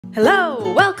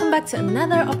Hello! Welcome back to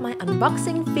another of my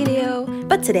unboxing video.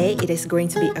 But today it is going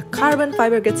to be a carbon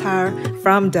fiber guitar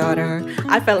from Tonet.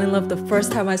 I fell in love the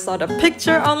first time I saw the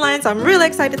picture online, so I'm really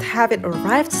excited to have it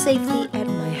arrived safely at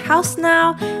my house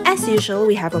now. As usual,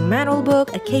 we have a manual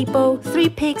book, a capo, 3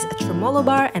 picks, a tremolo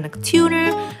bar, and a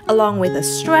tuner, along with a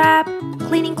strap,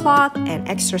 cleaning cloth, and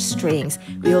extra strings.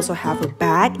 We also have a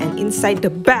bag, and inside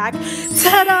the bag,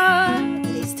 ta-da!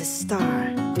 It is the star.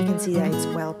 You can see that it's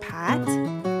well packed.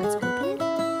 Let's open it.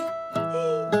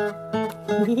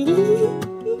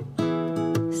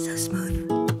 So smooth.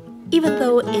 Even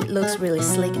though it looks really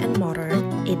slick and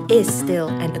modern, it is still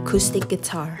an acoustic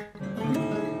guitar.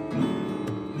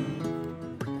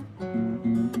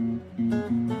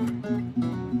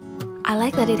 I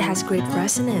like that it has great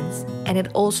resonance, and it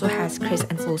also has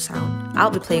crisp and full sound. I'll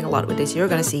be playing a lot with this, you're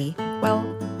gonna see, well,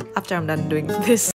 after I'm done doing this.